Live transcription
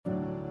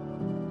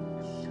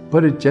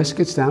But it just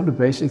gets down to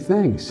basic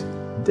things.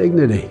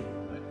 Dignity,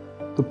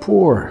 the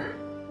poor,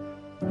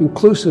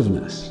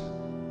 inclusiveness,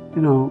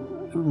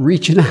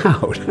 reaching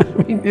out.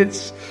 I mean,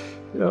 it's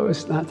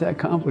not that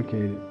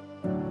complicated.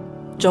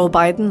 Joe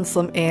Biden,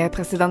 som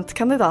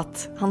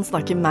presidentkandidat, han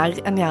snakker mer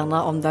enn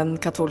gjerne om den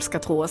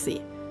katolske troen sin.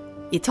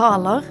 I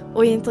taler,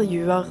 og i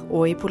intervjuer,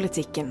 og i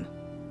politikken.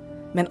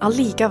 Men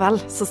allikevel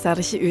så ser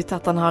det ikke ut til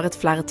at han har et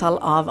flertall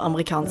av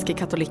amerikanske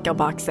katolikker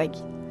bak seg.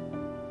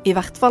 I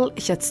hvert fall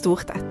ikke et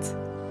stort ett.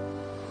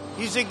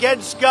 He's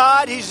against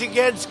God, he's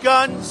against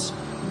guns,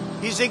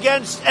 he's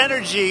against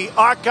energy,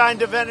 our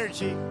kind of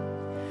energy.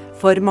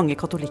 For mange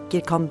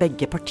katolikker kan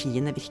begge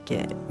partiene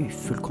virke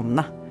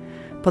ufullkomne.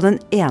 På den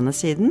ene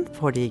siden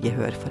får de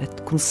gehør for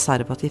et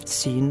konservativt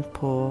syn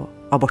på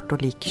abort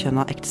og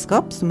likkjønnet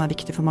ekteskap, som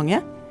viktig for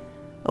mange.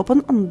 Og på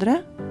den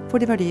andre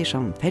får de verdier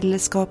som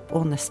fellesskap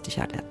og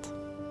nestekjærlighet.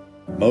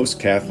 Most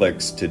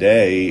Catholics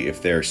today,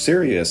 if they're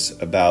serious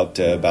about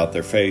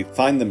their faith,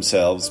 find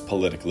themselves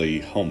politically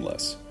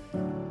homeless.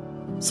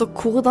 Så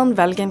hvordan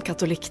velger en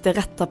katolikk det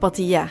rette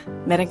partiet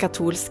med den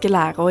katolske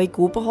læra i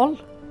god behold?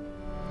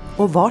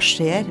 Og hva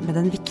skjer med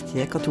den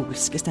viktige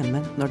katolske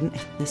stemmen når den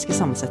etniske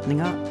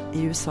sammensetningen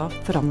i USA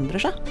forandrer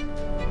seg?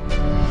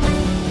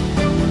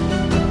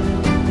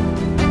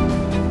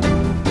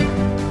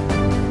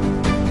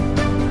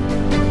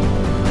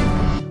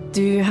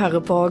 Du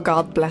hører på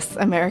God Bless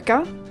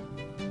America,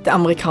 det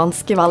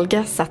amerikanske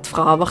valget sett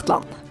fra vårt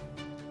land.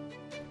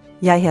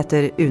 Jeg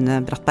heter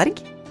Une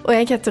Brattberg. Og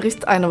jeg heter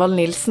Ruth Einevold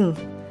Nilsen.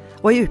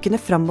 Og i ukene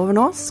fremover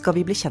nå skal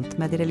vi bli kjent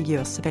med de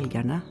religiøse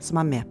velgerne som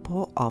med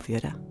på å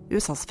avgjøre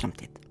USAs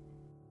fremtid.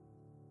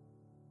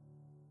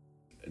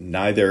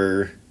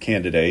 Neither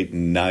candidate,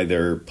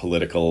 neither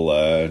political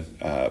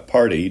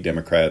party,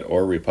 Democrat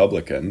or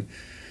Republican,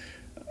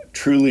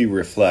 truly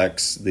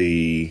reflects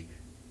the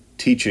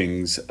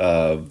teachings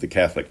of the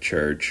Catholic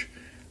Church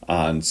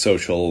on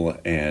social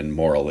and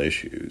moral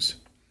issues.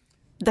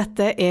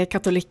 Dette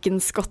katolikken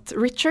Scott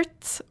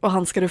Richard, og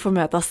han skal du få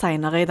møte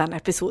senere i denne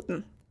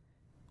episoden.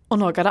 Og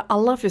noe av det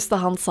aller første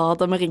han sa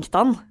da vi ringte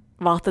han,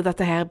 var at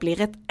dette her blir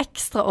et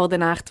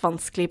ekstraordinært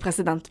vanskelig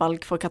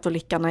presidentvalg for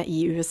katolikkene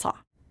i USA.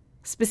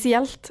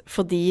 Spesielt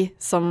for de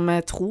som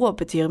troen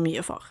betyr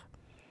mye for.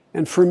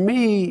 And for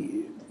me,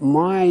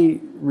 my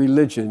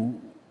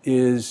religion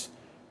is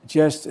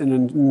just an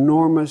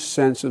enormous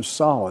sense of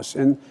solace.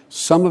 And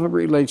some of it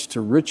relates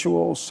to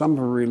ritual, some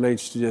of it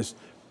relates to just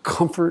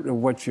comfort of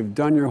what you've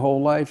done your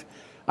whole life.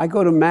 I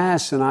go to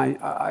Mass and I'm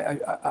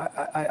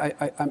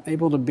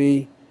able to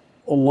be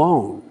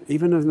alone,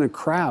 even in the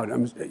crowd.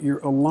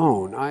 You're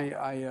alone.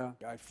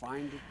 I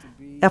find it to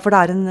be... Ja, for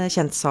det en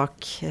kjent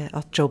sak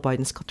at Joe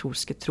Bidens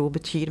katolske tro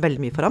betyr veldig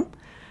mye for ham.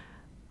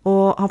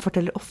 Og han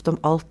forteller ofte om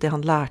alt det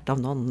han lærte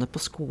av nonnene på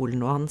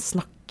skolen, og han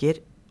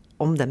snakker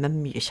om det med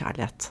mye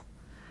kjærlighet.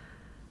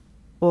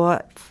 Og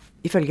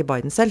ifølge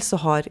Biden selv så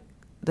har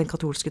den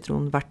katolske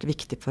troen vært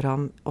viktig for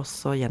ham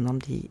også gjennom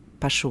de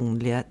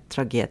personlige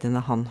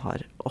tragediene han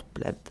har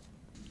opplevd.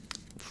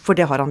 For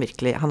det har han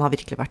virkelig. Han har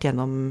virkelig vært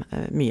gjennom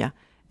mye.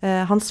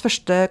 Hans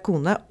første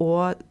kone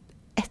og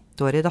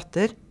 1-årige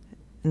datter,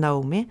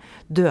 Naomi,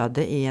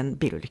 døde i en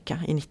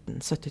bilulykke i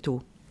 1972.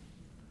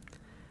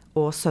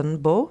 Og sønnen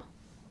Bo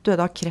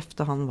døde av kreft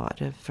da han var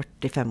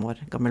 45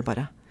 år gammel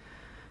bare.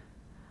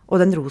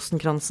 Og den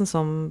rosenkransen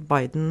som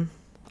Biden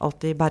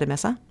alltid bærer med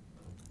seg,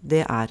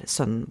 det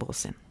sønnen Bo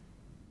sin.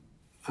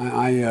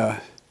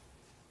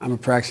 I'm a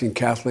practicing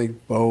Catholic.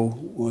 Bo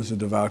was a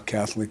devout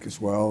Catholic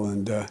as well,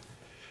 and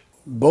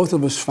both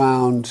of us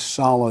found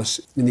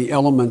solace in the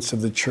elements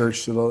of the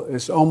church.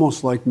 It's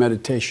almost like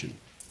meditation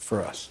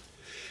for us.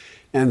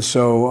 And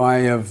so I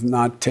have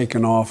not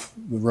taken off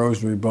the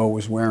rosary Bo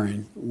was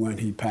wearing when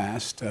he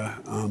passed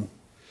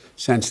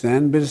since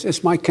then, but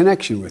it's my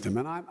connection with him,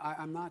 and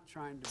I'm not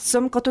trying to...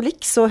 Som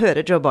katolikk så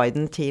hører Joe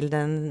Biden til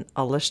den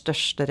aller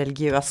største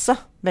religiøse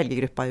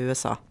velgergruppa i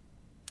USA.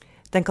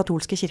 Den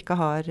katolske kirka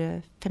har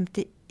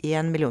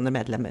 51 millioner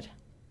medlemmer.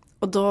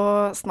 Og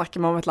da snakker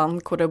vi om et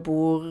land hvor det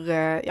bor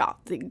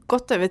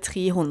godt over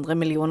 300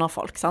 millioner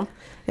folk, sant?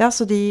 Ja,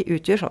 så de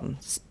utgjør sånn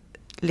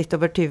litt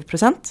over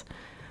 20%.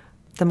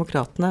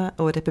 Demokratene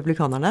og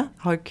republikanerne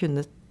har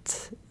kunnet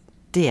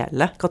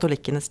dele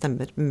katolikkenes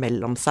stemmer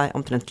mellom seg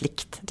omtrent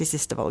likt de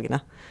siste valgene.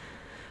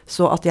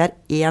 Så at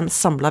de en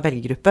samlet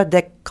velgergruppe,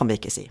 det kan vi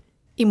ikke si.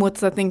 I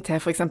motsetning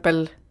til for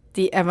eksempel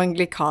de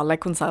evangelikale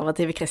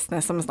konservative kristne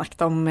som vi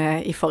snakket om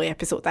i forrige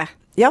episode.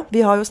 Ja,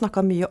 vi har jo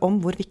snakket mye om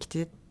hvor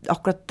viktig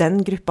akkurat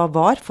den gruppa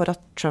var for at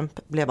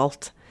Trump ble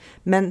valgt.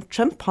 Men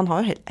Trump, han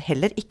har jo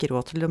heller ikke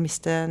råd til å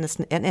miste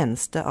nesten en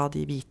eneste av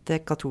de hvite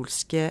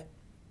katolske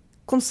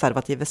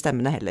konservative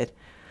stemmene heller.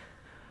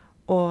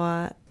 Og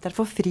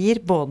derfor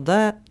frir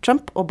både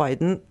Trump og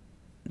Biden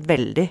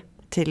veldig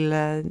til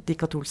de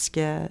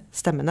katolske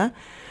stemmene,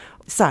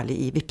 særlig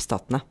i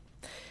VIP-statene.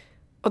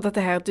 Og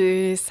dette her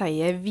du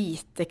sier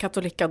hvite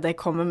katolikker, det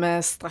kommer vi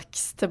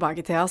straks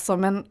tilbake til, altså.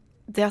 Men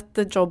det at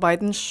Joe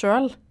Biden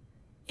selv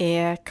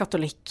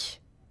katolikk,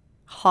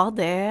 har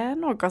det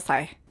noe å si?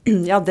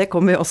 Ja, det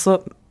kommer vi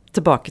også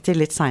tilbake til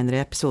litt senere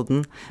i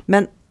episoden.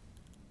 Men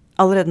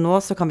allerede nå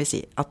så kan vi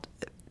si at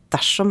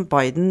dersom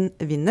Biden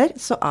vinner,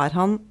 så er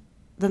han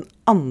den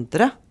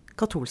andre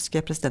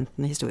katolske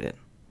presidenten i historien.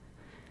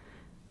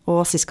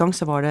 Og sist gang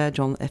så var det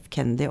John F.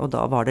 Kennedy, og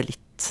da var det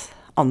litt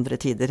andre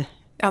tider.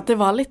 Ja, det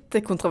var litt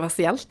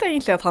kontroversielt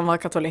egentlig at han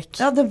var katolikk.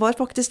 Ja, det var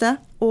faktisk det.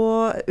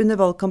 Og under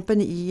valgkampen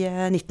i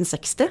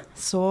 1960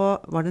 så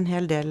var det en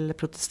hel del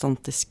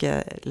protestantiske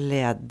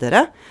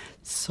ledere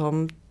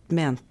som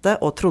mente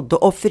og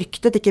trodde og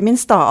fryktet ikke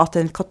minst da at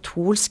en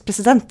katolsk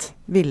president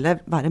ville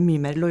være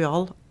mye mer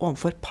lojal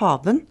overfor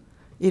paven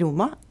i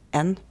Roma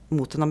enn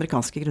mot den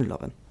amerikanske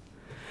grunnloven.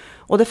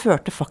 Og det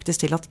førte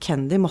faktisk til at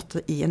Kennedy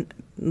måtte i en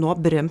nå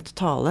berømt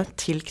tale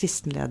til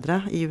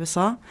kristenledere i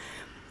USA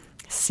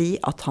si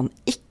at han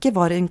ikke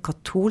var en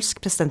katolsk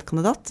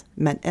presidentkandidat,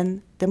 men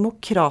en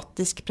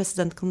demokratisk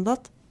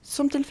presidentkandidat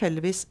som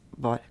tilfeldigvis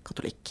var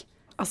katolikk.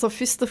 Altså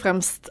først og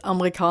fremst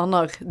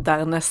amerikaner,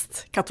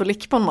 dernest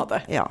katolikk på en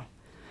måte. Ja.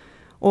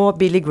 Og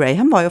Billy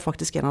Graham var jo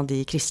faktisk en av de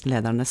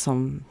kristenlederne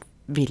som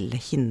ville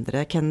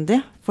hindre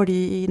Kennedy,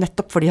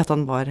 nettopp fordi at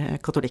han var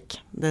katolikk.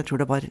 Jeg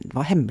tror det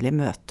var hemmelige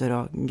møter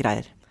og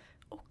greier.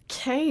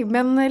 Ok,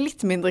 men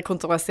litt mindre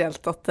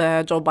kontroversielt at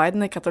Joe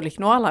Biden er katolikk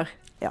nå, eller?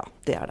 Ja,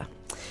 det er det.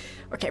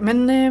 Ok,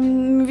 men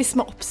hvis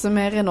vi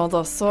oppsummerer nå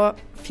da, så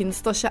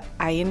finnes det ikke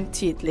en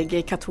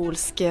tydelig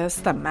katolsk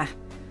stemme.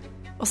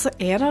 Og så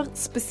er det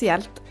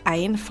spesielt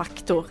en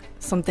faktor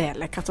som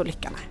deler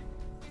katolikkene.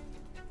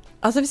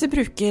 Altså hvis vi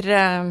bruker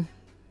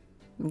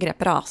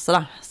begrepet rase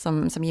da,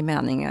 som gir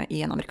mening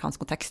i en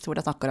amerikansk kontekst, hvor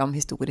det snakker om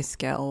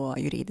historiske og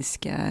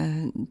juridiske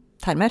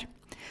termer,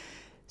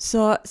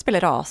 så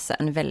spiller rase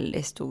en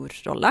veldig stor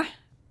rolle.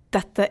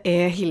 Dette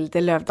er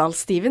Hilde Løvdahl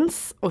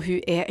Stevens, og hun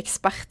er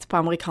ekspert på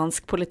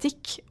amerikansk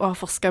politikk og har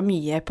forsket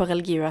mye på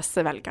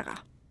religiøse velgere.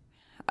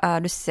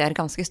 Du ser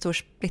ganske stor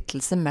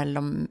splittelse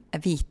mellom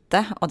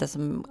hvite og det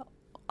som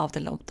av og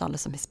til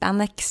omtales som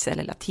hispanics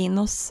eller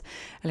latinos,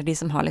 eller de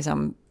som har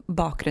liksom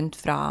bakgrunn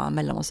fra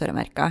Mellom- og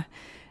Sør-Amerika,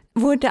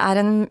 hvor det er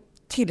en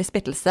tydelig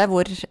splittelse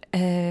hvor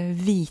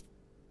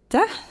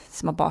hvite,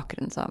 som har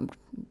bakgrunn som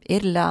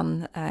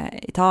Irland,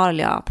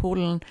 Italia,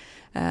 Polen,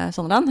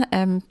 sånne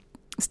land,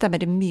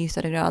 stemmer i mye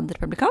større grad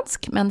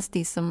republikansk, mens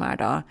de som er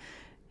da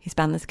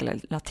hispanisk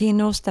eller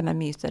latino stemmer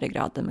i mye større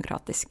grad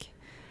demokratisk.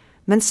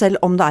 Men selv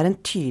om det er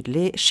en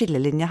tydelig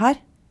skillelinje her,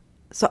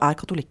 så er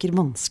katolikker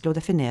vanskelig å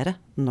definere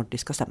når de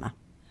skal stemme.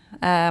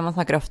 Man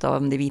snakker ofte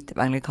om de hvite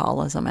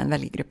evangelikale som en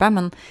velgergruppe,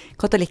 men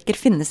katolikker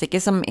finnes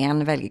ikke som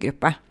en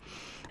velgergruppe.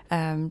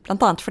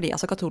 Blant annet fordi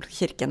altså, katolske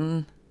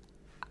kirken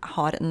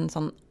har en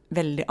sånn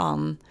veldig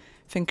annen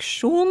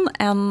funksjon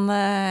enn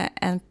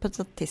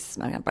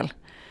protestantisme, for eksempel.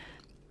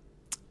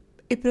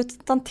 I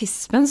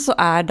protestantismen så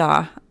er da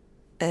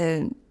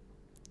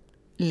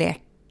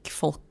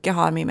lekfolket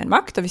har mye mer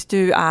makt, og hvis du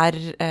det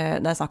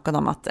er snakket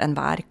om at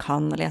enhver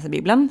kan lese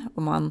Bibelen,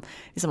 og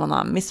hvis man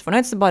er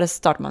misfornøyd, så bare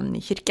starter man en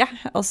ny kirke,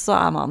 og så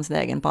er man sin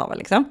egen pave,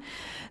 liksom.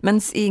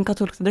 Mens i den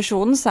katolske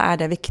tradisjonen så er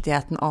det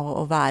viktigheten av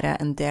å være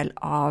en del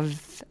av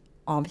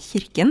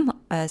kirken,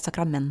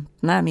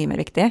 sakramentene er mye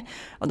mer viktig,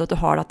 og at du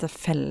har dette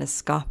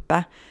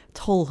fellesskapet,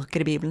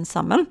 tolker Bibelen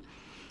sammen.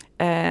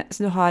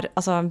 Så du har,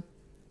 altså,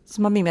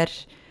 som har mye mer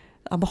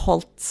har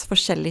beholdt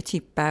forskjellige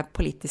typer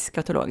politiske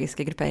og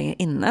teologiske grupperinger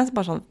inne,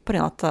 bare sånn, på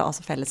grunn av at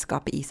altså,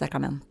 fellesskapet i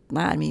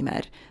sakramentene er mye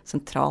mer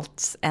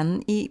sentralt enn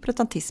i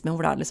protestantismen,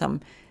 hvor da liksom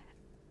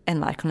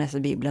enhver kan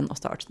lese Bibelen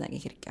og starte sin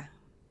egen kirke.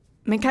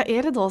 Men hva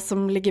er det da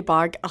som ligger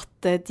bak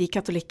at de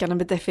katolikkene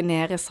vi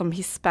definerer som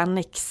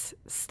hispanics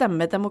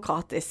stemmer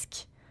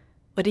demokratisk,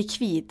 og de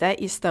hvite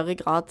i større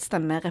grad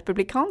stemmer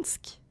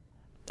republikansk?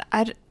 Det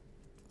er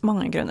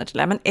mange grunner til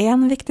det, men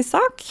en viktig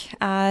sak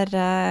er,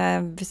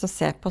 hvis du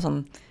ser på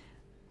sånn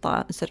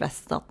da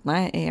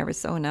sørveststatene i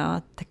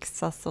Arizona,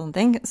 Texas og sånne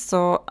ting,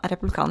 så er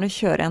republikanere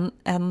kjører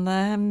en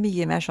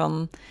mye mer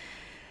sånn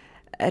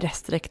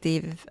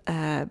restriktiv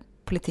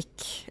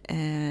politikk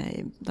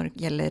når det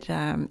gjelder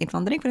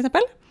innvandring, for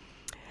eksempel.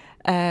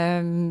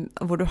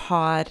 Hvor du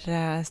har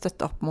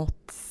støttet opp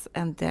mot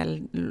en del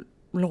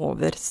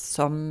lover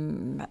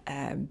som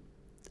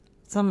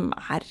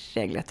er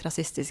regelrett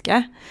rasistiske.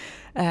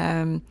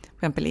 For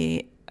eksempel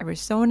i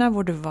Arizona,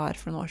 hvor det var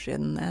for noen år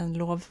siden en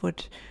lov hvor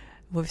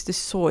hvis du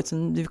så ut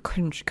som du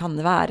kanskje kan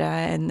være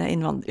en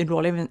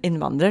ulovlig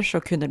innvandrer,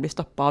 så kunne du bli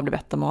stoppet og bli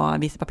bedt om å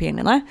vise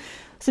papirene dine,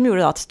 som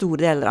gjorde da at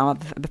store deler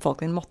av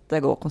befolkningen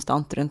måtte gå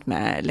konstant rundt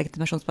med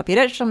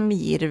legitimasjonspapirer, som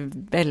gir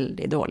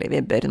veldig dårlige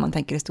vibber når man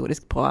tenker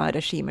historisk på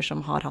regimer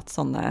som har hatt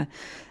sånne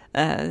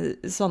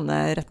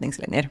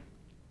retningslinjer.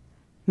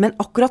 Men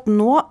akkurat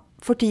nå,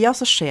 for tida,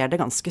 så skjer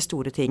det ganske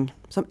store ting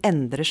som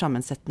endrer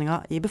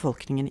sammensetningen i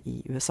befolkningen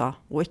i USA,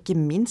 og ikke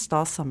minst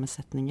da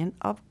sammensetningen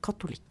av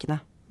katolikkene,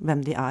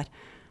 hvem de er.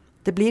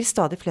 Det blir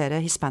stadig flere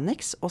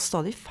hispanics og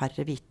stadig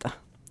færre hvite.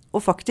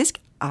 Og faktisk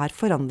er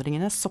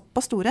forandringene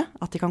såpass store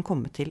at de kan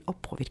komme til å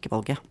påvirke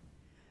valget.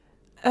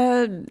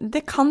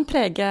 Det kan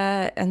prege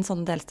en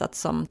sånn delstat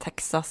som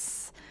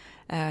Texas,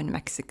 New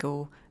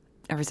Mexico,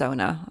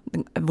 Arizona,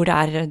 hvor det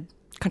er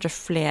kanskje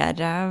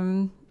flere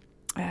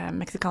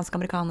meksikanske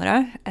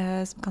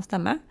amerikanere som kan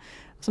stemme,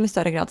 som I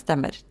større grad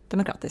stemmer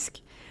demokratisk.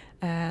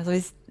 Så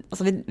hvis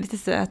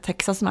disse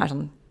Texas, som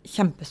sånn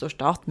kjempestor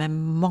stat med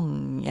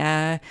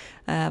mange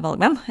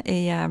valgmenn,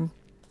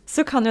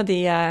 så kan jo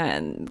det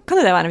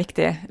være en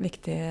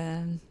viktig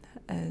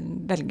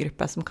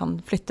velgergruppe som kan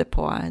flytte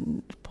på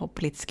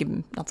politiske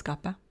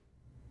landskapet.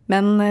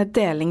 Men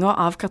delingen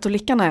av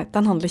katolikkerne,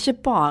 den handler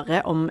ikke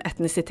bare om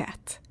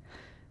etnisitet.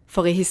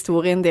 For I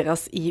historien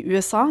deres I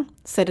USA,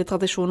 så det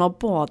tradisjoner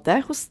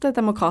både hos det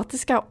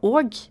demokratiske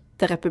og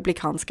det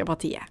republikanske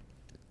partiet.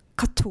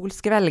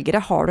 Katolske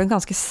velgere har du en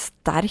ganske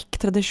sterk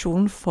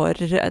tradisjon for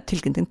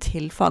tilknytning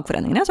til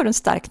fagforeningene, så har du en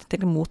sterk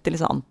tilknytning mot de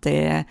liksom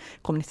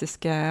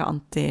antikommunistiske,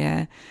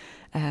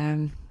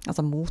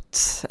 altså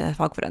mot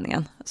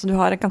fagforeningen. Så du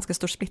har en ganske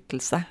stor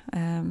splittelse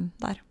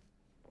der.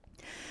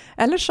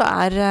 Ellers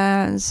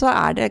så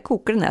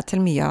koker det ned til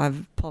mye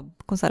på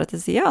konservativ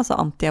side, altså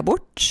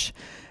anti-abort,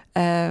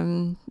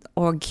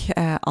 og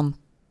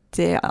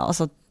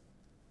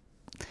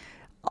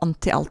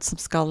anti alt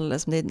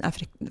som de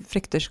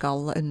frykter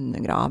skal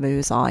undergrave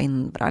USA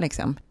innenfra,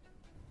 liksom.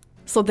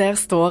 Så der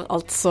står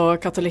altså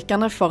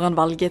katolikkerne foran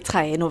valget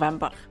 3.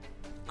 november.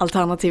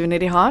 Alternativene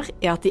de har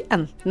at de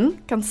enten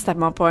kan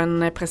stemme på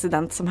en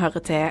president som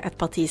hører til et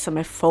parti som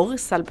for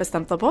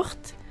selvbestemt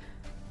abort,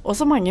 og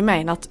som mange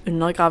mener at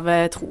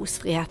undergraver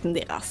trosfriheten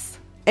deres.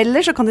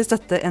 Eller så kan de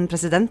støtte en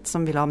president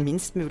som vil ha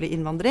minst mulig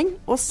innvandring,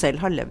 og selv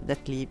har levd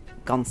et liv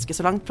ganske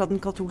så langt fra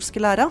den katolske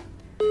læra.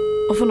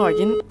 Og for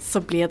noen så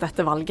blir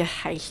dette valget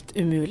helt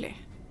umulig.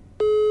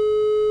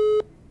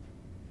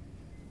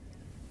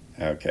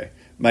 Okay.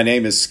 My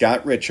name is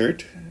Scott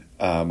Richard.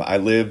 I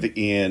live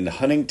in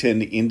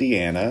Huntington,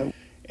 Indiana,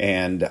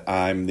 and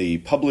I'm the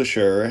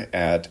publisher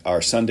at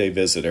Our Sunday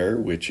Visitor,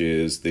 which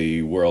is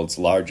the world's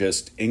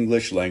largest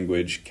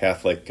English-language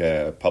Catholic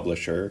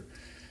publisher.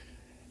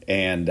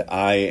 And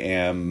I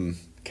am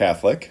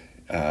Catholic.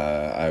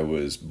 I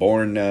was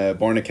born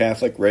a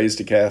Catholic, raised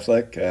a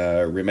Catholic,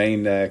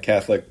 remain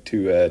Catholic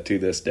to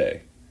this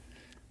day.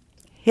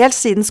 Helt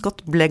siden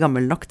Scott ble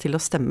gammel nok til å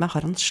stemme,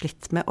 har han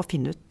slitt med å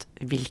finne ut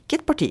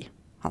hvilket parti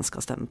han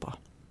skal stemme på.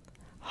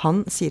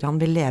 Han sier han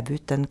vil leve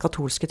ut den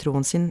katolske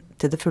troen sin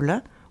til det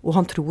fulle, og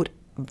han tror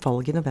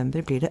valget I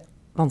november blir det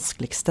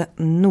vanskeligste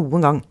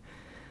noen gang.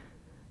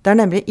 Det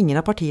nemlig ingen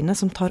av partiene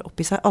som tar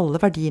opp I seg alle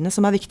verdiene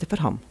som viktige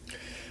for ham.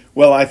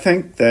 Well, I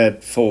think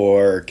that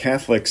for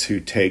Catholics who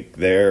take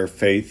their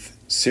faith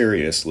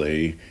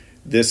seriously,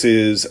 this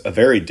is a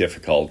very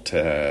difficult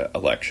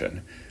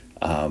election.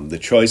 The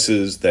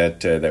choices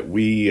that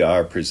we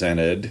are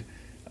presented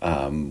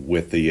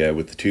with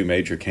the two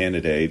major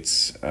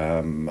candidates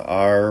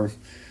are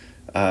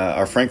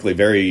frankly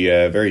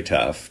very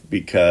tough,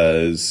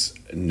 because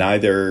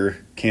neither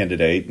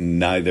candidate,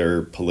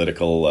 neither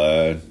political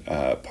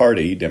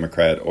party,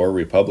 Democrat or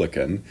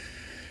Republican,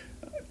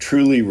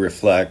 truly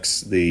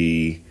reflects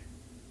the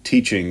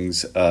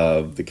teachings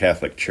of the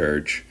Catholic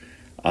Church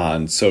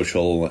on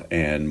social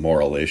and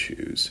moral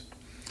issues.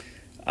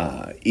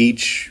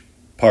 Each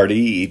party,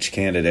 each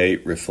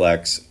candidate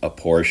reflects a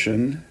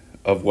portion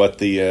of what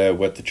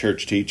the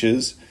Church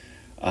teaches.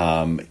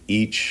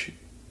 Each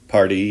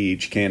party,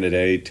 each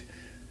candidate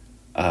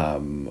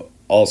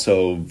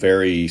also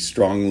very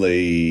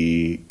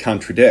strongly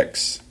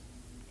contradicts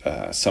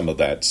some of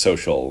that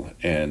social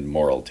and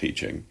moral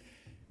teaching.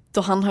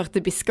 Da han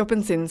hørte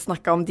biskopen sin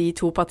snakke om de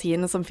to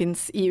partiene som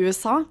finnes I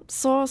USA,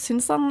 så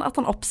synes han at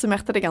han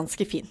oppsummerte det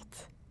ganske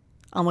fint.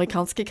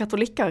 Amerikanske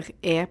katolikker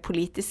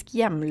politisk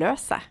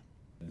hjemløse.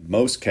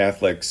 Most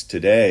Catholics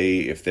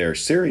today, if they're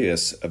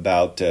serious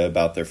about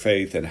their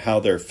faith and how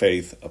their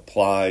faith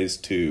applies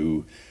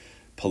to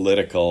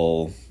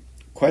political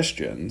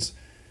questions,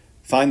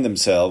 find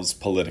themselves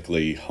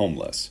politically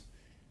homeless.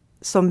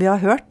 Som vi har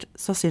hørt,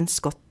 så synes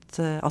Scott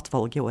at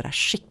valget I år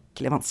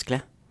skikkelig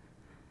vanskelig.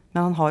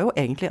 Men han har jo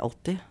egentlig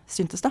alltid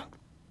syntes det.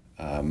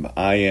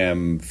 I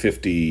am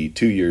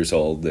 52 years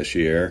old this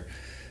year,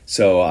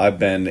 so I've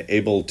been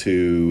able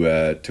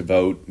to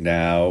vote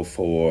now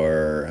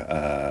for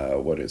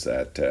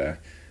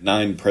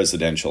 9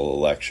 presidential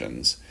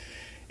elections.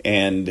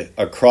 And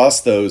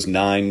across those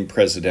 9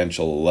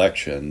 presidential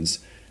elections,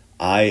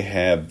 I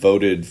have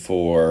voted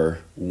for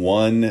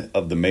one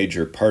of the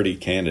major party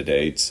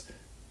candidates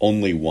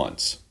only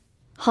once.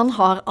 Han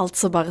har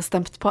altså bare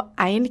stemt på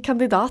en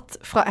kandidat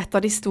fra et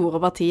av de store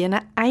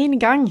partiene en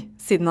gang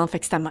siden han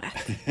fikk stemmerett.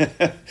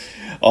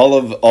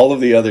 all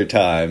of the other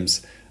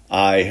times,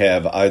 I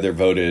have either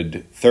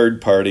voted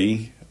third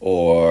party,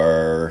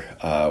 or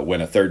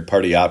when a third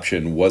party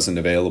option wasn't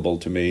available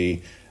to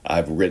me,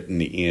 I've written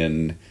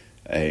in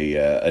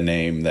a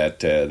name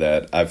that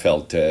I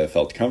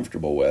felt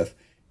comfortable with.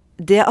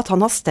 Det at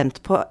han har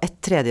stemt på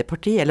et tredje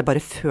parti, eller bare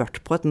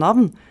ført på et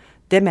navn,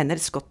 det mener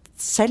Scott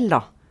selv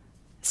da,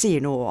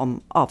 sier noe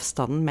om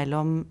avstanden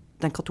mellom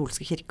den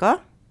katolske kirka,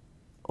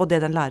 og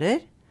det den lærer,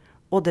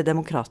 og det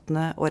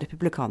demokratene og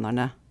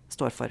republikanerne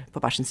står for på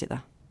hver sin side.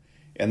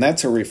 And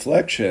that's a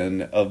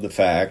reflection of the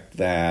fact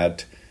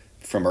that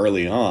from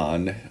early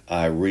on,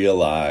 I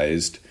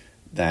realized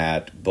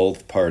that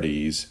both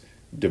parties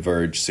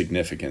diverge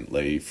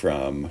significantly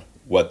from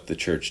what the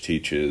church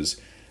teaches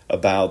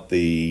about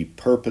the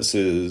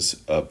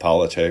purposes of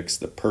politics,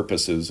 the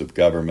purposes of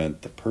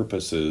government, the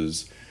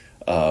purposes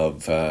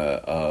of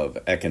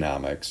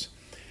economics.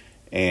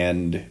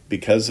 And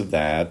because of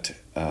that,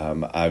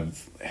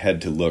 I've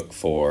had to look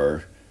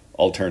for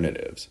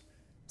alternatives.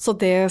 Så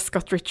det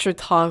Scott Richard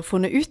har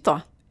funnet ut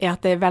da,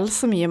 at det vel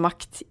så mye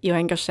makt I å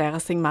engasjere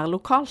seg mer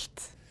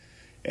lokalt.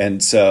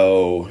 And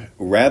so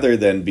rather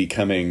than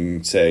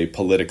becoming, say,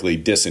 politically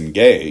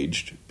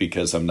disengaged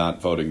because I'm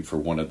not voting for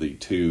one of the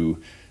two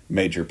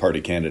major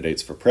party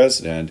candidates for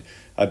president,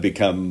 I've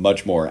become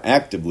much more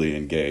actively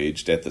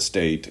engaged at the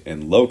state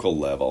and local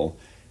level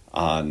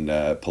on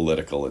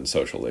political and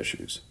social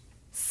issues.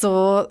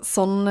 Så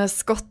sånn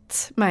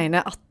Scott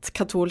mener at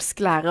katolsk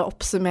lære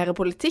oppsummerer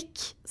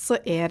politikk, så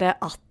det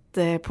at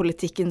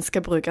politikken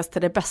skal brukes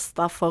til det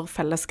beste for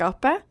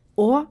fellesskapet,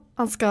 og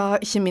han skal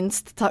ikke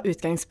minst ta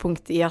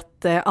utgangspunkt I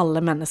at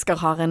alle mennesker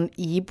har en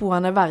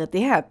iboende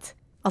verdighet,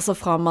 altså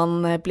fra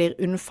man blir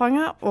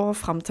unnfanget og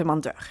frem til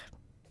man dør.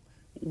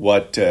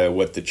 What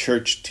the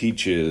church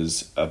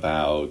teaches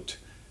about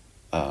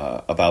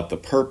the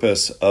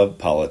purpose of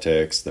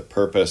politics, the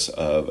purpose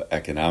of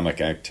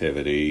economic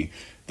activity,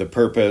 the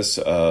purpose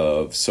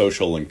of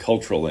social and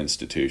cultural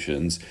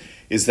institutions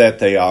is that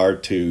they are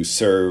to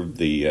serve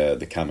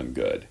the common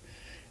good.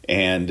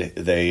 And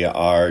they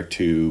are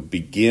to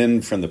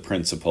begin from the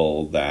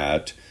principle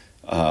that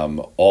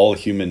all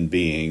human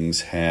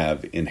beings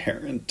have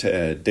inherent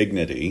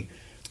dignity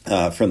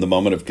from the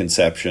moment of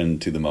conception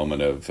to the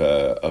moment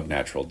of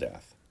natural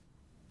death.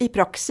 I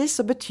praksis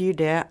så betyr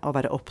det å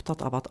være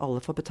opptatt av at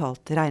alle får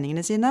betalt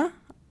regningene sine,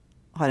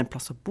 har en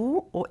plass å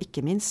bo, og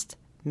ikke minst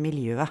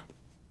miljøet.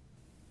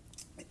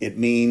 It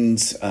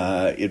means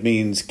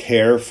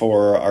care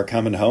for our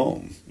common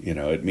home. You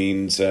know, it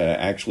means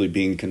actually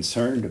being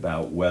concerned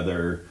about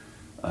whether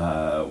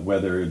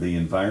the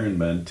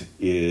environment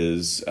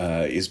is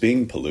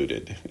being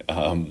polluted,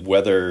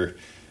 whether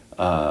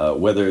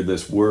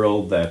this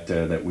world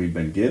that we've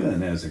been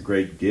given as a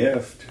great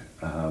gift,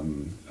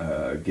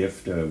 a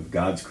gift of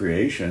God's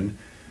creation,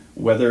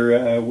 whether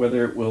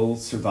it will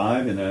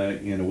survive in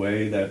a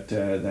way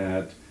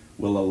that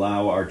will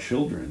allow our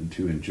children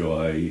to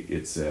enjoy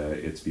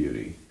its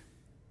beauty.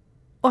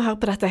 Og hør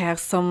på dette her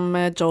som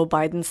Joe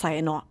Biden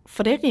sier nå,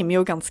 for det rimer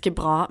jo ganske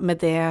bra med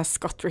det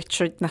Scott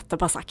Richard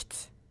nettopp har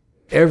sagt.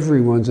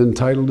 Everyone's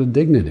entitled to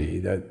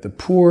dignity, that the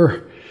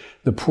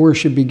poor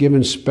should be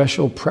given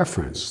special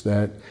preference,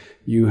 that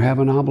you have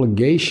an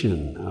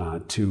obligation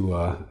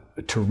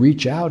to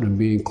reach out and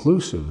be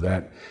inclusive.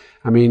 That,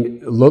 I mean,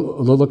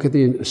 look at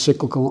the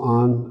encyclical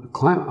on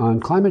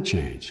climate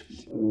change.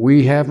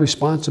 We have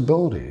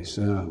responsibilities.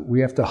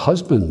 We have to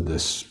husband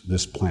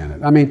this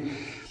planet. I mean,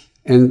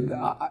 and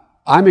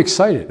I'm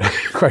excited,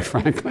 quite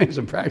frankly, as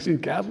a practicing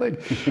Catholic.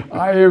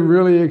 I am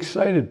really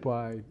excited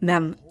by...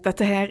 Men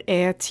dette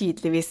her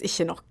tydeligvis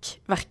ikke nok,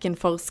 hverken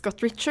for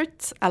Scott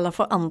Richard eller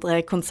for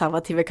andre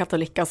konservative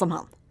katolikker som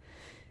han.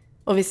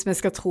 Og hvis vi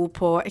skal tro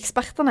på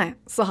eksperterne,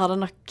 så har det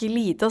nok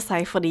lite å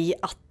si fordi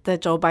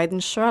at Joe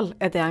Biden selv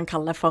det han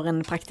kaller for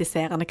en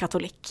praktiserende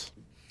katolikk.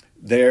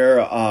 There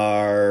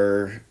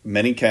are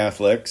many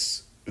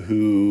Catholics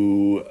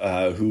who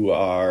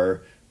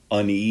are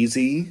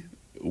uneasy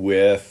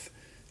with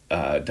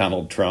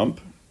Donald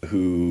Trump,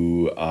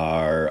 who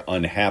are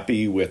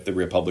unhappy with the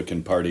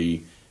Republican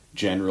Party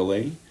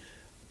generally,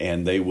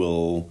 and they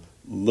will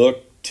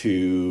look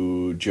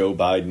to Joe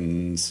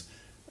Biden's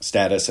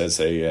status as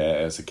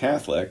a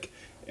Catholic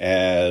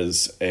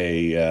as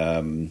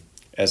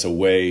a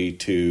way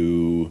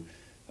to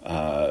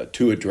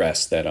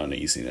address that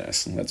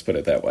uneasiness. Let's put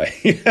it that way.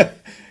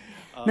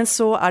 Men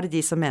så det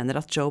de som mener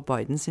at Joe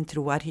Biden sin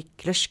tro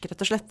hyklersk,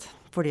 rett og slett,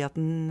 fordi at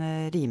den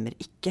rimer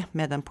ikke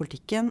med den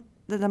politikken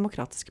det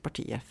demokratiske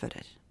partiet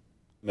fører.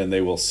 And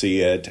they will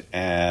see it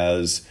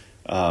as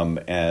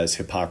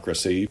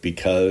hypocrisy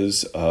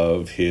because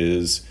of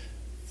his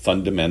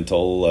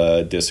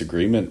fundamental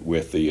disagreement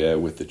with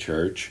the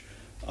church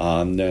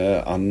on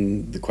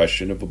the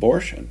question of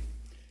abortion.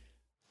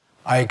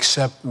 I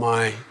accept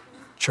my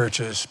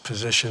church's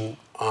position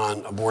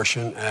on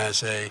abortion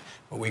as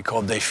what we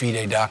call de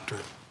fide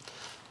doctrine.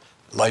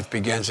 Life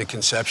begins at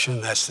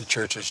conception. That's the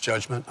church's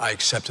judgment. I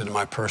accept it in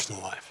my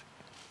personal life.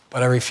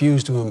 But I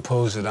refuse to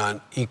impose it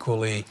on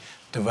equally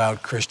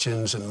devout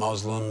Christians and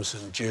Muslims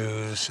and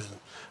Jews. And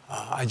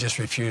I just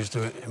refuse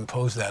to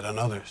impose that on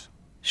others.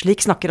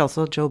 Slik snakker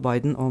altså Joe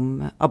Biden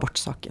om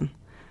abortsaken.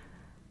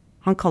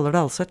 Han kaller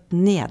det altså et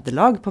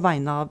nederlag på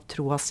vegne av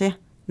troa si,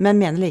 men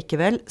mener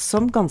likevel,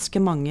 som ganske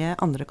mange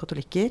andre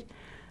katolikker,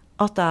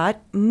 at det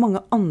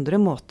mange andre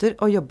måter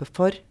å jobbe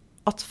for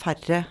at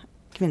færre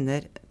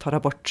kvinner tar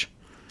abort.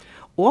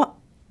 Og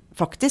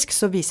faktisk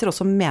så viser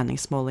også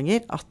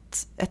meningsmålinger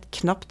at et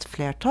knapt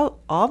flertall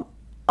av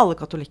alle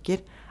katolikker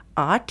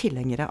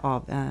tilhengere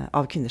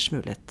av kvinners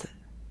mulighet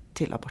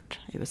til abort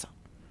i USA.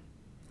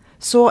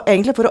 Så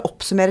egentlig for å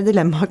oppsummere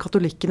dilemmaet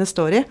katolikkene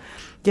står i,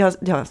 de har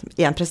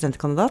en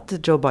presidentkandidat,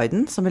 Joe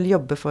Biden, som vil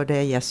jobbe for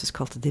det Jesus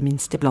kalte de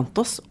minste blant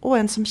oss, og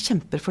en som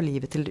kjemper for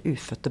livet til det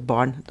ufødte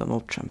barn,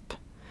 Donald Trump.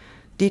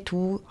 De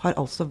to har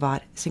altså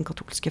hver sin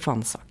katolske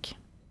fanesak.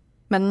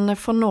 Men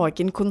for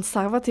noen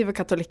konservative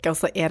katolikker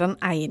så den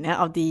ene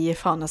av de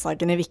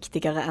fanesakene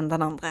viktigere enn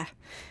den andre.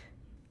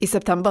 I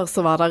september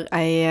så var det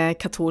en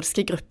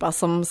katolske gruppe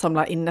som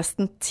samlet inn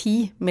nesten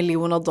 $10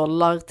 millioner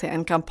til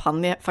en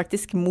kampanje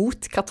faktisk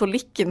mot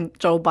katolikken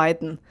Joe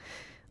Biden.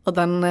 Og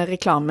den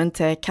reklamen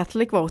til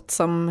Catholic Vote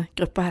som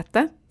gruppa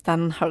heter,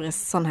 den høres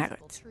sånn her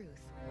ut.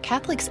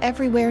 Catholics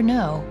everywhere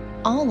know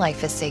all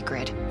life is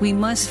sacred. We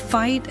must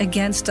fight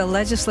against a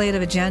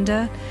legislative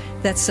agenda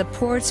that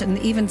supports and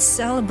even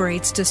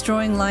celebrates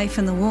destroying life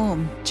in the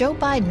womb. Joe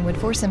Biden would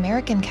force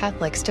American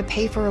Catholics to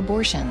pay for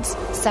abortions,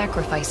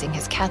 sacrificing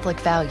his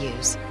Catholic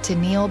values to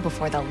kneel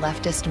before the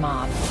leftist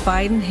mob.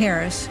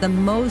 Biden-Harris, the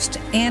most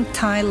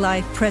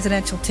anti-life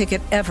presidential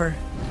ticket ever.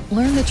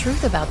 Learn the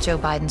truth about Joe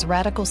Biden's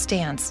radical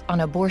stance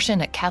on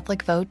abortion at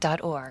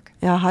catholicvote.org.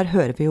 Ja, her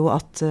hører vi jo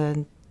at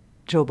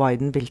Joe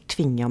Biden vil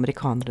tvinge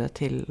amerikanere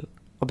til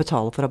å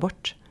betale for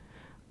abort,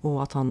 og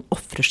at han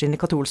offrer sine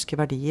katolske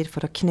verdier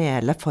for å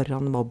knele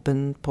foran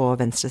mobben på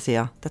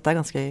venstresida. Dette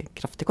ganske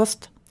kraftig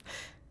kost.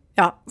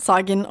 Ja,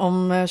 saken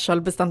om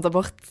selvbestemt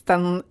abort,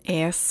 den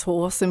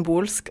så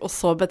symbolsk og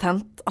så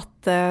betent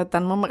at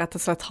den må vi rett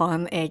og slett ha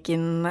en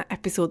egen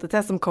episode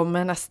til som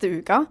kommer neste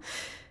uke.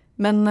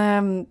 Men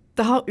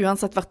det har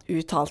uansett vært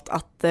uttalt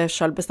at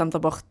selvbestemt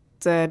abort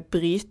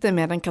bryter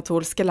med den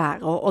katolske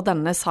lære, og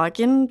denne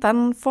saken,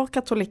 den får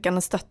katolikkene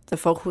støtte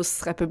for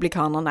hos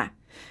republikanerne.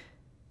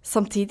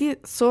 Samtidig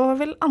så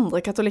vil andre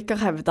katolikker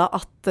hevde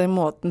at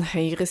måten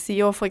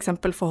høyresiden for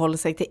eksempel forholder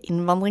seg til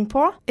innvandring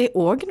på,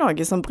 også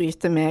noe som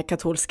bryter med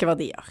katolske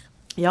verdier.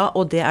 Ja,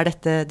 og det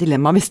dette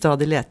dilemmaet vi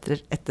stadig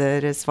leter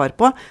etter svar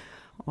på.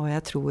 Og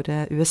jeg tror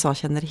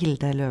USA-kjenner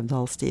Hilde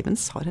Løvdahl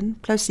Stevens har en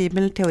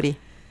plausibel teori.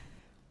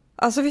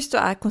 Altså hvis du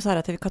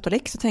konservativ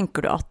katolikk, så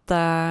tenker du at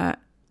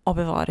å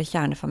bevare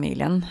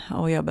kjernefamilien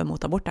og jobbe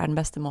mot abort den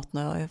beste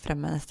måten å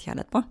fremme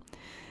nestekjærlighet på.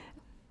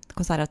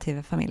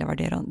 Konservative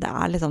familieverdier, og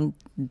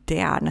det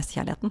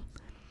nestekjærligheten.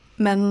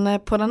 Men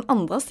på den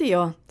andre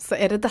siden så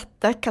det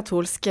dette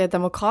katolske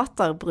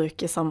demokrater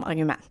bruker som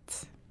argument.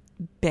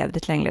 Bedre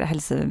tilgjengeligere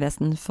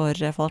helsevesen for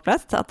folk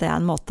flest, at det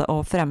en måte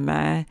å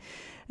fremme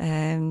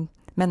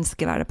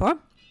menneskeverdet på.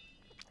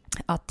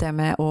 At det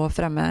med å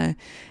fremme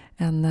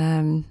en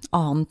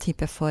annen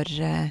type for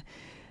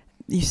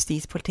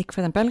justispolitikk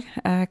for eksempel,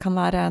 kan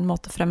være en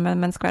måte å fremme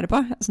menneskeverdet på.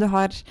 Så du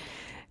har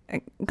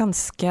en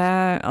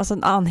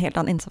helt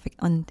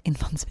annen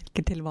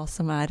innfallsvinkel til hva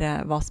som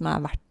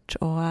verdt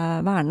å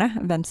verne,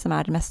 hvem som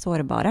det mest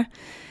sårbare.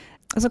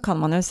 Og så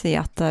kan man jo si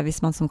at hvis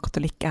man som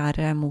katolikk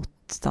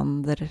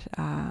motstander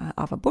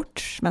av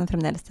abort, men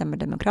fremdeles stemmer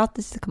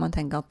demokratisk, så kan man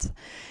tenke at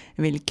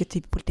hvilken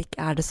type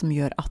politikk det som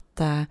gjør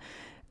at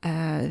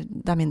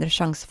det mindre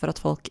sjanse for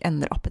at folk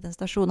ender opp i den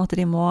stasjonen, at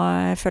de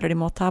føler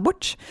de må ta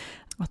abort.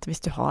 At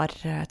hvis du har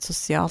et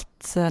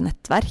sosialt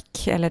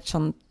nettverk, eller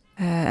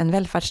en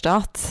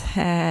velferdsstat,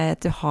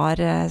 du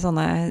har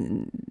sånne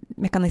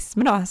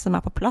mekanismer som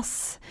på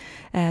plass,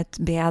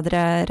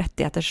 bedre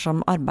rettigheter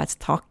som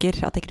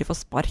arbeidstaker, at ikke du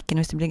får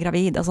sparken hvis du blir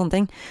gravid og sånne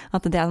ting,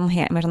 at det en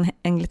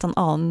litt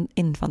annen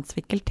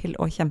innfallsvinkel til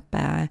å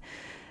kjempe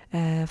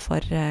for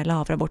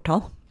lavere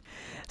aborttall.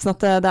 Sånn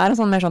at det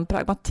en mer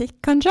pragmatikk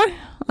kanskje,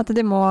 at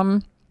de må,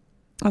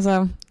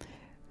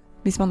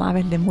 hvis man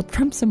veldig mot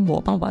Trump, så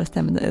må man bare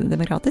stemme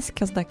demokratisk.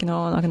 Det ikke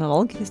noe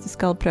valg hvis du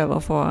skal prøve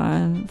å få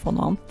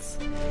noe annet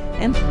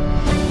inn.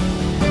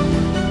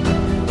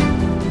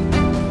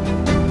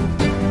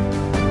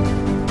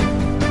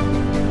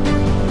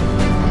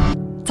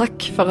 Takk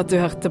for at du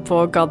hørte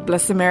på God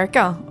Bless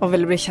America og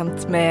ville bli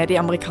kjent med de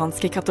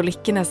amerikanske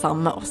katolikkene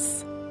sammen med oss.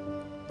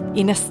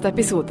 I neste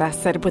episode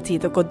så det på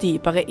tide å gå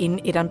dypere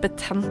inn i den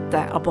betente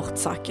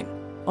abortsaken.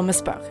 Og vi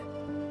spør: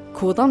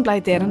 hvordan ble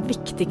det den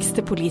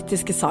viktigste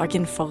politiske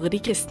saken for de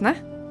kristne?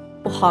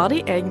 Og har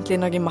de egentlig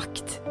noe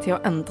makt til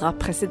å endre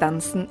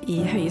presidensen i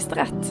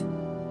Høyesterett?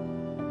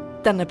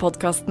 Denne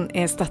podcasten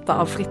støttet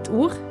av Fritt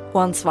Ord,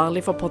 og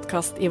ansvarlig for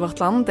podcast i Vårt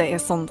Land, det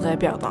Sondre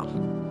Bjørdal.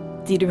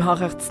 De du har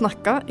hørt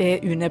snakke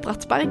Une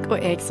Brattberg, og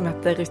jeg som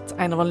heter Ruth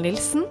Einervold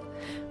Nilsen,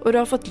 og du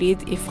har fått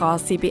lyd fra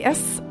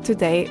CBS,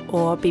 Today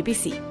og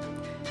BBC.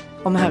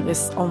 Og vi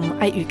høres om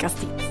en ukes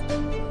tid.